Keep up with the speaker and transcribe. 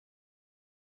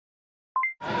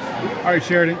All right,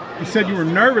 Sheridan, you said you were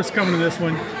nervous coming to this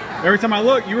one. Every time I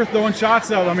look, you were throwing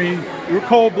shots out. I mean, you were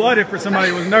cold-blooded for somebody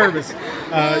who was nervous.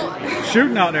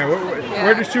 Shooting out there,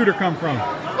 where did Shooter come from?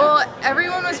 Well,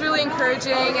 everyone was really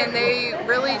encouraging, and they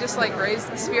really just like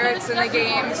raised the spirits in the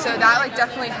game, so that like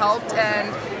definitely helped. And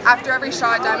after every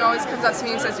shot, Diamond always comes up to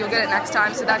me and says, "You'll get it next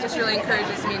time," so that just really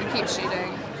encourages me to keep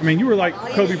shooting. I mean, you were like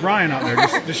Kobe Bryant out there,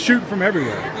 just shooting from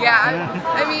everywhere. Yeah,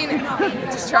 I mean,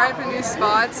 just trying for new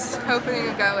spots, hoping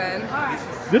to go in.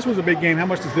 This was a big game. How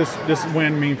much does this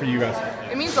win mean for you guys?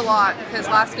 It means a lot, because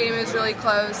last game was really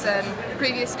close, and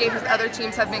previous games with other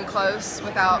teams have been close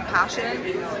without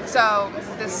passion. So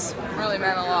this really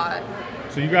meant a lot.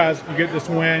 So you get this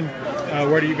win.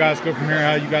 Where do you guys go from here?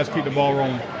 How do you guys keep the ball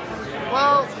rolling?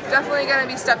 Well, definitely going to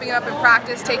be stepping it up in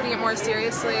practice, taking it more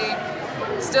seriously,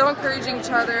 still encouraging each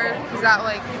other, because that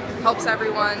like helps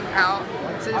everyone out.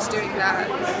 So just doing that.